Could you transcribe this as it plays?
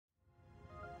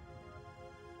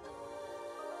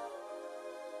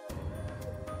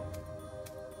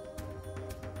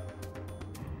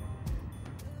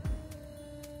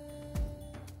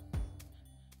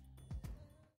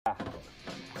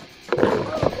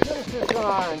Oh, another fish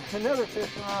on! Another fish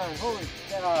on! Holy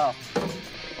cow!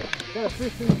 Got a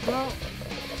fish in the front,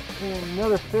 and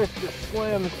another fish just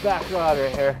slammed this back rod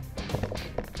right here.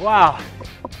 Wow!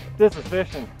 This is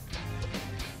fishing.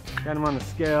 Got him on the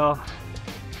scale.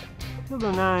 Still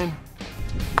a 9.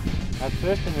 That's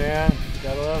fishing, man.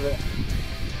 Gotta love it.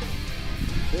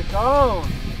 Fish on!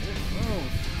 Fish on!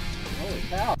 Holy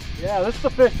cow! Yeah, this is the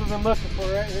fish we've been looking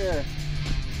for right here.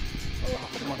 Oh,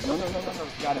 come on. No.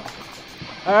 Got him.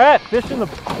 Alright, fish in the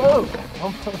boat.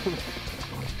 Almost.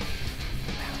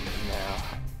 Now.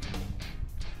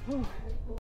 Whew.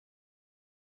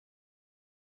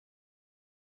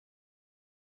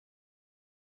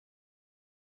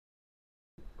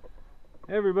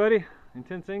 Hey everybody,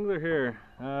 Intense Angler here.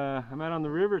 I'm out on the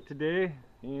river today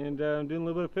and I'm doing a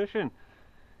little bit of fishing.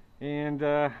 And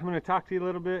I'm going to talk to you a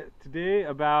little bit today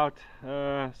about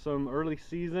some early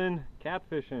season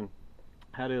catfishing.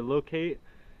 How to locate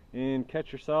and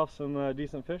catch yourself some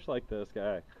decent fish like this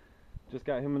guy. Just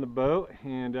got him in the boat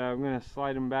and I'm going to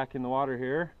slide him back in the water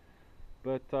here.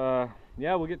 But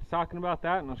yeah, we'll get to talking about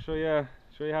that and I'll show you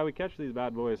how we catch these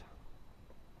bad boys.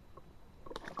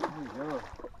 There you go.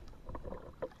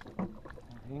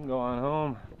 You can go on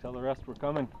home, tell the rest we're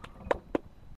coming.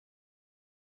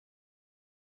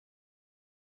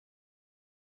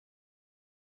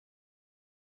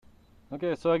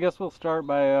 Okay, so I guess we'll start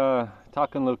by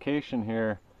talking location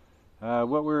here.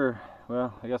 Well,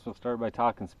 I guess we'll start by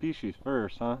talking species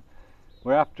first, huh?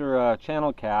 We're after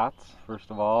channel cats, first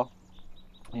of all.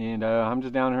 And I'm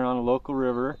just down here on a local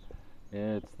river.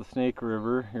 It's the Snake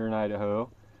River here in Idaho.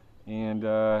 And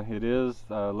it is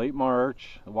late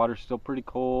March. The water's still pretty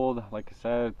cold. Like I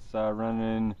said, it's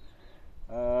running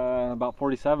about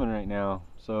 47 right now.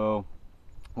 So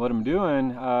what I'm doing,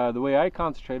 the way I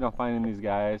concentrate on finding these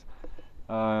guys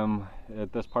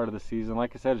at this part of the season,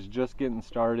 like I said, it's just getting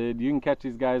started. You can catch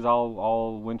these guys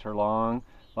all winter long.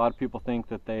 A lot of people think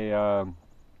that they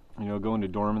you know, go into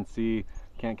dormancy,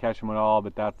 can't catch them at all,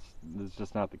 but that's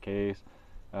just not the case.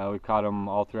 We've caught them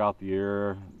all throughout the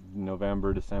year,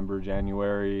 November, December,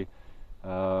 January, you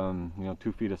know,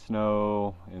 2 feet of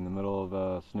snow in the middle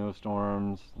of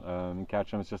snowstorms, and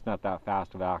catch them. It's just not that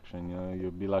fast of action. You know,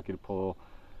 you'll be lucky to pull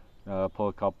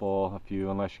a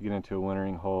few, unless you get into a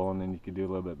wintering hole, and then you could do a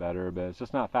little bit better, but it's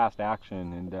just not fast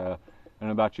action. And I don't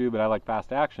know about you, but I like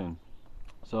fast action.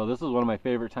 So this is one of my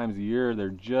favorite times of year. They're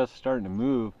just starting to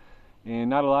move.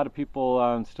 And not a lot of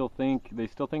people still think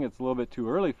it's a little bit too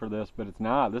early for this, but it's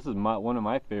not. This is one of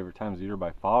my favorite times of year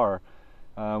by far.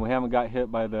 We haven't got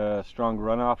hit by the strong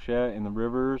runoffs yet in the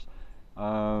rivers.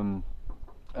 The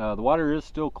water is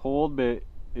still cold, but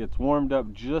it's warmed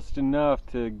up just enough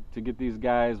to get these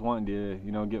guys wanting to,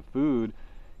 you know, get food.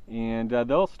 And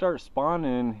they'll start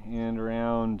spawning in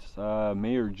around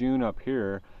May or June up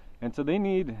here. And so they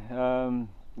need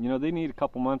you know, they need a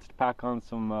couple months to pack on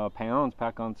some pounds,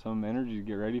 pack on some energy to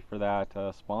get ready for that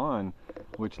spawn,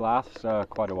 which lasts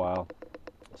quite a while.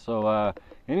 So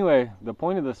anyway, the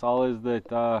point of this all is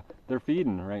that they're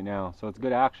feeding right now, so it's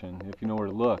good action if you know where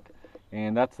to look.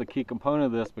 And that's the key component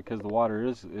of this, because the water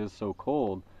is so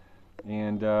cold.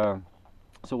 And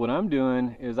so what I'm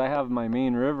doing is I have my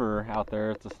main river out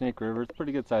there. It's a Snake River. It's a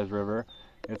pretty good sized river.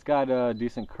 It's got a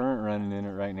decent current running in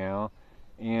it right now.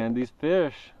 And these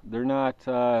fish, they're not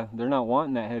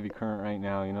wanting that heavy current right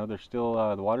now. You know, they're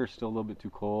still the water's still a little bit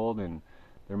too cold, and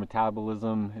their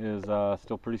metabolism is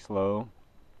still pretty slow.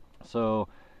 So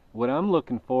what I'm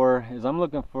looking for is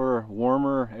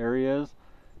warmer areas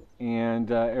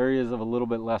and areas of a little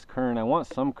bit less current. I want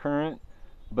some current,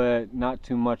 but not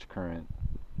too much current.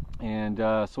 And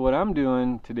so what I'm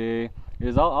doing today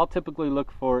is I'll typically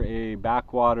look for a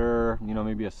backwater, you know,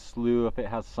 maybe a slough if it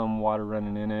has some water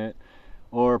running in it,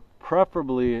 or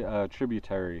preferably a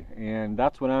tributary. And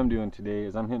that's what I'm doing today,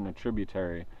 is I'm hitting a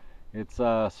tributary. It's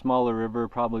a smaller river,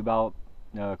 probably about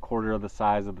a quarter of the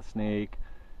size of the Snake.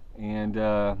 And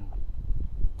so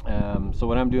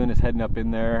what I'm doing is heading up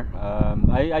in there.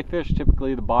 I fish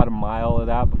typically the bottom mile of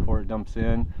that before it dumps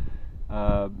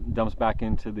back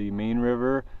into the main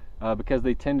river, because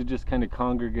they tend to just kind of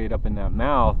congregate up in that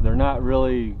mouth. They're not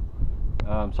really,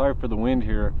 sorry for the wind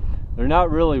here, they're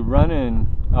not really running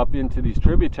up into these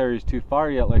tributaries too far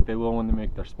yet, like they will when they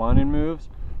make their spawning moves.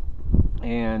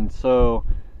 And so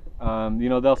you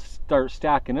know, they'll start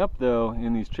stacking up though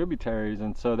in these tributaries,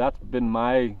 and so that's been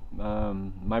my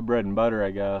my bread and butter,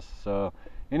 I guess. So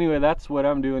anyway, that's what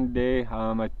I'm doing today.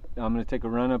 I'm going to take a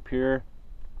run up here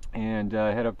and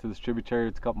head up to this tributary.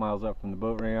 It's a couple miles up from the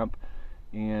boat ramp,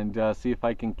 and see if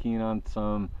I can keen on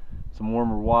some some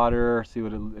warmer water, see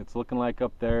what it's looking like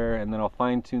up there, and then I'll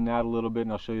fine tune that a little bit,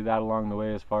 and I'll show you that along the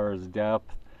way as far as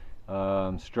depth,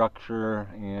 structure,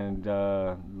 and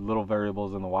little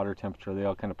variables in the water temperature. They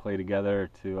all kind of play together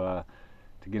to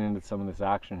get into some of this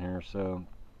action here. So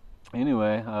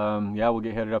anyway, yeah, we'll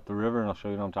get headed up the river and I'll show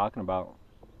you what I'm talking about.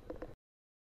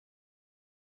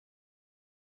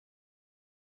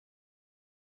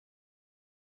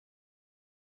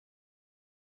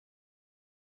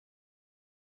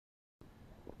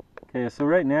 Okay, so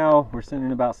right now we're sitting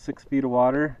in about 6 feet of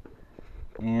water,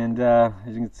 and as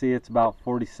you can see, it's about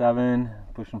 47,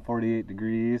 pushing 48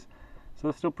 degrees. So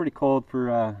it's still pretty cold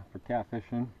for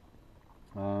catfishing.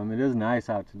 It is nice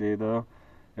out today though.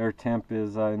 Air temp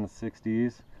is in the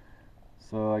 60s,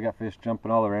 so I got fish jumping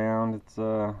all around. It's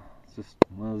just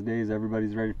one of those days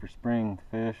everybody's ready for spring.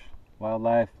 Fish,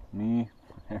 wildlife, me,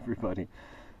 everybody.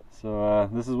 So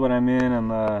this is what I'm in.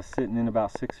 I'm sitting in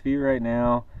about 6 feet right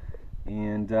now.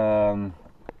 And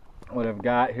what I've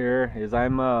got here is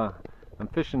I'm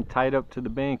fishing tight up to the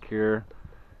bank here,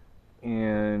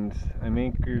 and I'm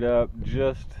anchored up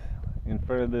just in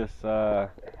front of this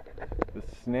this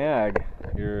snag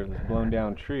here, this blown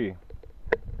down tree.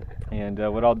 And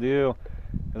what I'll do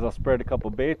is I'll spread a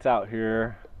couple baits out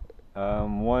here,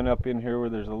 one up in here where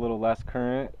there's a little less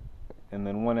current, and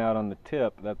then one out on the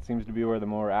tip. That seems to be where the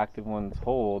more active ones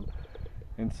hold.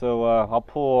 And so I'll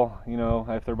pull, you know,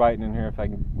 if they're biting in here, if I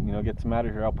can, you know, get some out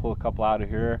of here, I'll pull a couple out of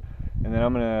here, and then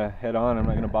I'm gonna head on. I'm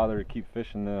not gonna bother to keep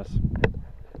fishing this.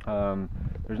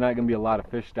 There's not gonna be a lot of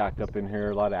fish stacked up in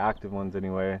here, a lot of active ones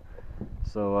anyway.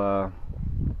 So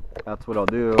that's what I'll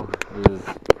do. Is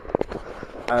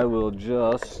I will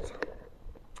just,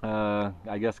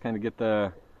 I guess, kind of get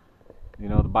the, you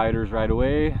know, the biters right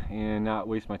away and not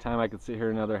waste my time. I could sit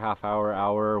here another half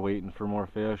hour waiting for more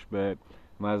fish, but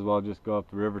might as well just go up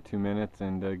the river 2 minutes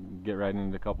and get right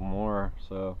into a couple more.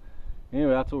 So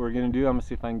anyway, that's what we're gonna do. I'm gonna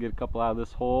see if I can get a couple out of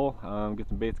this hole, get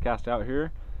some baits cast out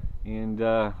here, and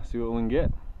see what we can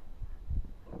get.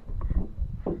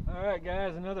 All right,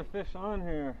 guys, another fish on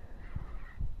here.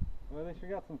 Well, they sure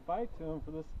got some fight to them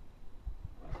for this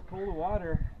cold of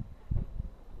water.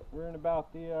 We're in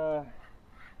about the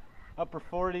upper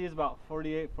 40s, about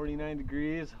 48, 49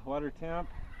 degrees water temp.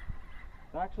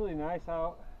 It's actually nice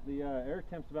out. The air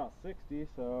temp's about 60,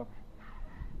 so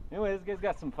anyway, this guy's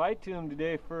got some fight to him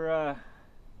today for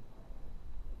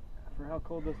how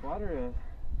cold this water is.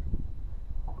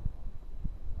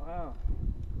 Wow.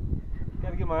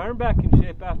 Gotta get my arm back in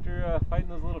shape after fighting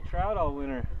those little trout all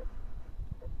winter.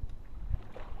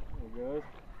 There he goes.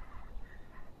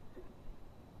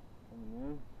 Coming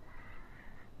in.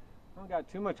 I don't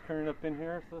got too much current up in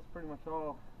here, so that's pretty much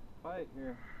all fight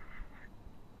here.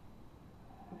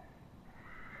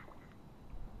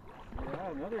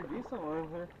 Yeah, another decent one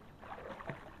here.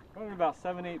 Probably about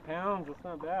 7-8 pounds. That's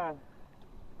not bad.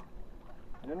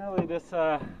 Generally, this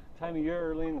time of year,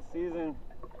 early in the season,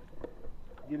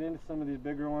 get into some of these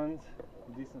bigger ones,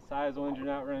 decent sized ones. You're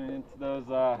not running into those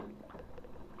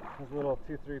little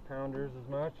 2-3 pounders as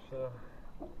much. So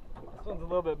this one's a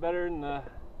little bit better than the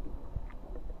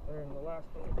last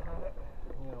one we caught.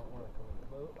 You don't want to come in the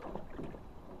boat.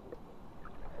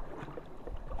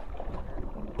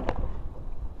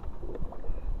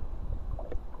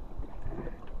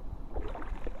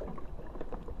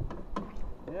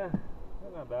 Yeah,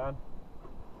 that's not bad.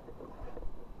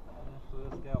 Actually,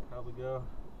 this guy will probably go.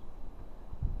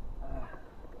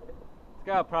 This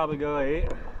guy will probably go 8.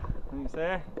 What do you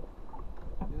say?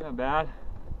 He's not bad.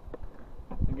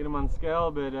 I get him on scale,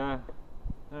 but I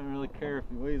don't really care if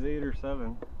he weighs 8 or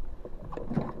 7.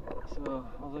 So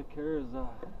all I care is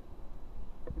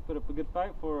he put up a good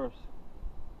fight for us.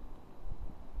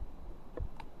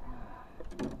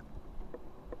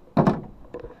 So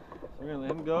we're gonna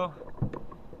let him go.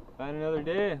 Find another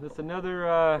day. This is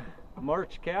another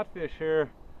March catfish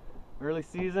here. Early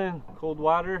season, cold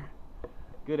water,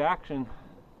 good action.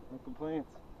 No complaints.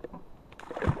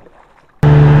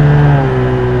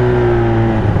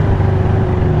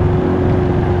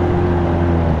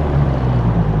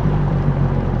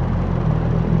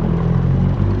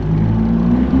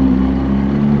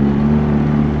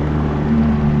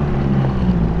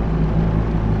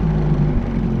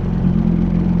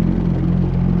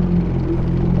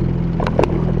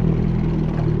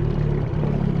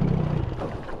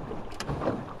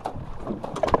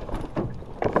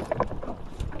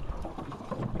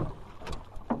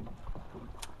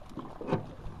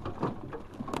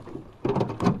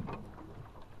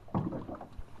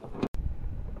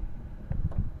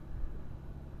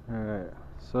 Alright,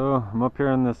 so I'm up here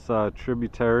in this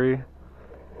tributary.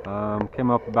 Came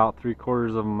up about 3/4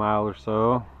 of a mile or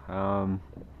so.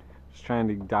 Just trying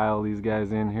to dial these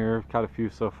guys in here. Caught a few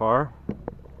so far.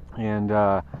 And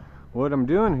what I'm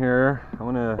doing here, I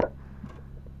want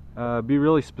to be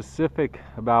really specific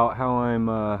about how I'm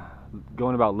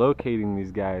going about locating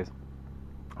these guys.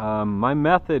 My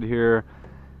method here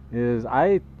is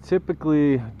I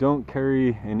typically don't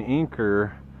carry an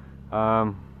anchor.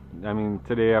 I mean,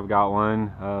 today I've got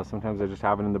one. Sometimes I just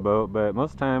have it in the boat, but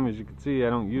most of the time, as you can see, I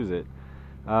don't use it.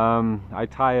 I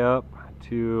tie up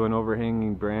to an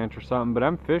overhanging branch or something, but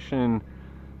I'm fishing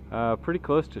pretty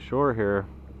close to shore here.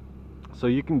 So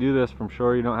you can do this from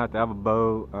shore. You don't have to have a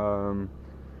boat.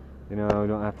 You know, you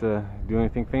don't have to do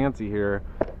anything fancy here.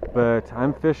 But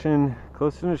I'm fishing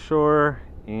close to the shore,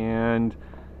 and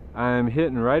I'm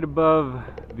hitting right above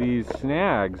these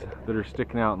snags that are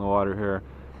sticking out in the water here.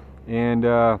 And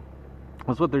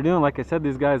that's what they're doing. Like I said,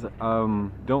 these guys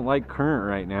don't like current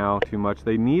right now too much.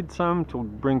 They need some to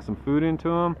bring some food into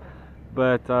them,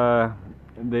 but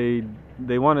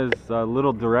they want as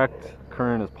little direct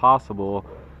current as possible.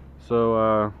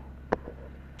 So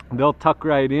they'll tuck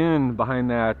right in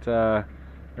behind that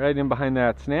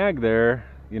snag there,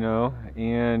 you know,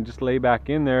 and just lay back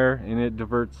in there, and it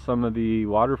diverts some of the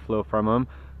water flow from them,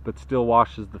 but still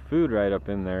washes the food right up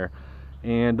in there.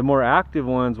 And the more active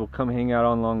ones will come hang out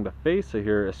along the face of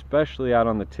here, especially out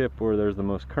on the tip where there's the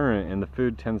most current, and the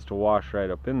food tends to wash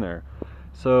right up in there.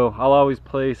 So I'll always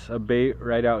place a bait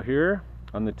right out here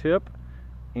on the tip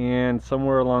and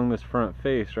somewhere along this front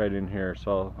face right in here.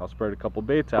 So I'll spread a couple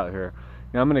baits out here.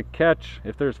 Now I'm going to catch,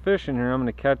 if there's fish in here, I'm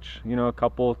going to catch, you know, a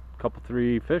couple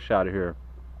 3 fish out of here.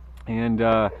 And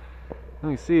let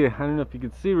me see, I don't know if you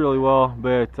can see really well,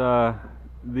 but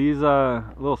these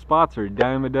little spots are a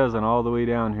dime a dozen all the way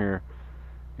down here.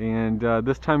 And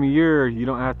this time of year, you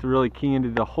don't have to really key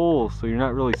into the holes, so you're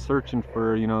not really searching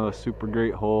for, you know, a super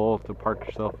great hole to park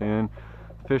yourself in.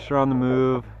 Fish are on the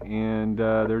move, and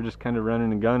they're just kind of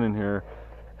running and gunning here.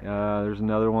 There's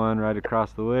another one right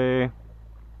across the way.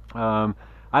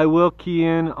 I will key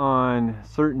in on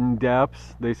certain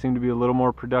depths. They seem to be a little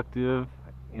more productive.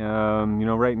 You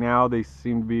know, right now they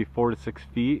seem to be 4 to 6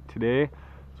 feet today.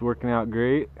 It's working out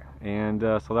great, and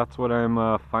so that's what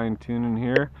I'm fine-tuning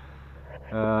here.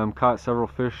 Caught several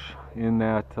fish in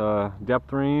that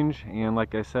depth range, and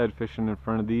like I said, fishing in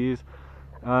front of these.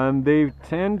 They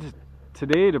tend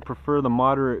today to prefer the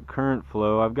moderate current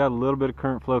flow. I've got a little bit of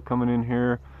current flow coming in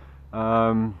here.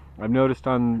 I've noticed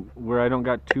on where I don't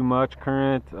got too much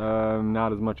current,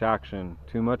 not as much action.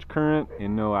 Too much current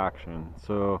and no action.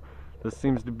 So this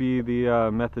seems to be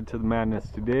the method to the madness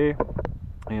today.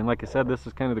 And like I said, this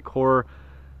is kind of the core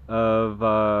of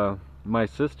my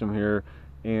system here.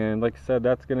 And like I said,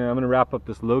 I'm gonna wrap up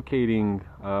this locating,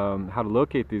 how to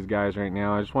locate these guys right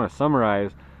now. I just want to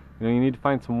summarize. You know, you need to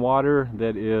find some water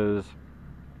that is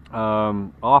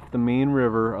off the main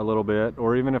river a little bit,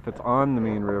 or even if it's on the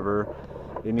main river,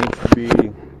 it needs to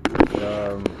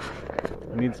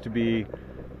be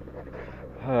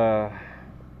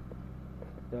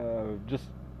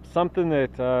just something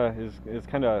that is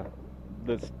kind of,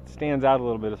 that stands out a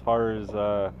little bit as far as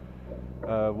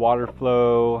water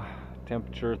flow,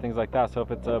 temperature, things like that. So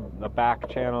if it's a back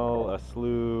channel, a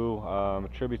slough, a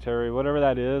tributary, whatever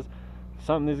that is,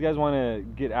 something these guys want to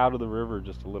get out of the river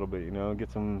just a little bit, you know,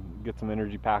 get some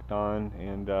energy packed on,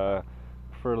 and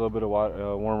prefer a little bit of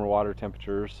warmer water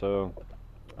temperatures. So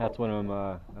that's what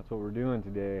we're doing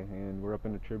today, and we're up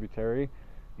in a tributary.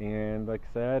 And like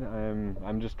I said,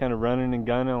 I'm just kind of running and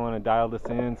gunning. I want to dial this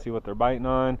in, see what they're biting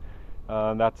on.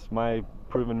 That's my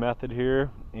proven method here,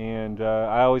 and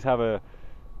I always have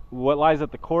what lies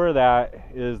at the core of that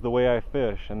is the way I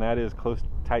fish, and that is close,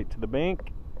 tight to the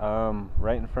bank,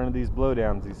 right in front of these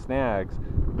blowdowns, these snags.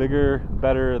 The bigger,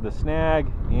 better the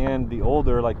snag, and the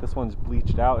older, like this one's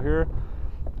bleached out here,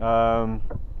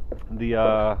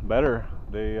 the better.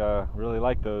 They really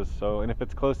like those. So, and if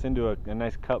it's close into a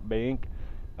nice cup bank,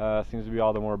 seems to be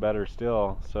all the more better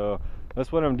still. So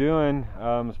that's what I'm doing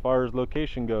as far as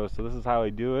location goes. So this is how I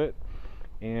do it,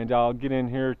 and I'll get in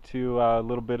here to a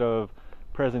little bit of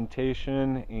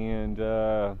presentation and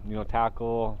you know,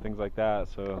 tackle, things like that.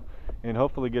 So, and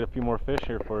hopefully get a few more fish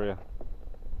here for you.